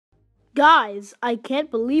Guys, I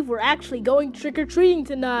can't believe we're actually going trick-or-treating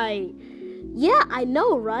tonight. Yeah, I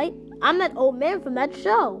know, right? I'm that old man from that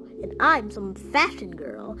show, and I'm some fashion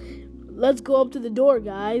girl. Let's go up to the door,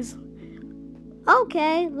 guys.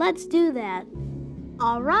 Okay, let's do that.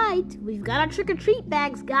 All right, we've got our trick-or-treat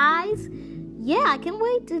bags, guys. Yeah, I can't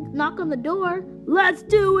wait to knock on the door. Let's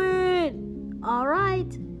do it! All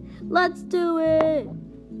right, let's do it.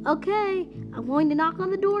 Okay, I'm going to knock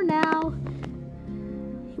on the door now.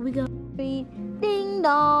 Here we go. Ding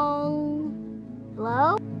dong.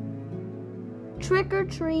 Hello? Trick or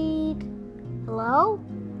treat. Hello?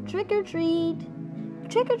 Trick or treat.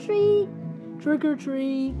 Trick or treat. Trick or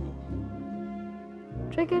treat.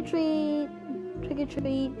 Trick or treat. Trick or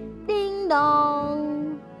treat. Ding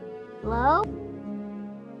dong. Hello?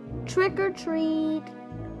 Trick or treat.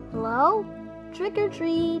 Hello? Trick or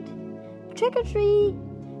treat. Trick or treat.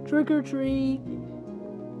 Trick or treat.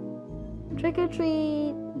 Trick or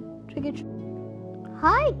treat. Trick or treat.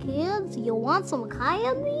 Hi kids, you want some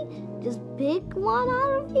candy? Just pick one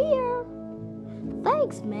out of here.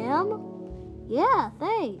 Thanks, ma'am. Yeah,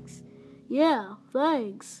 thanks. Yeah,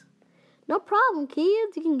 thanks. No problem,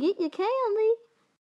 kids. You can get your candy.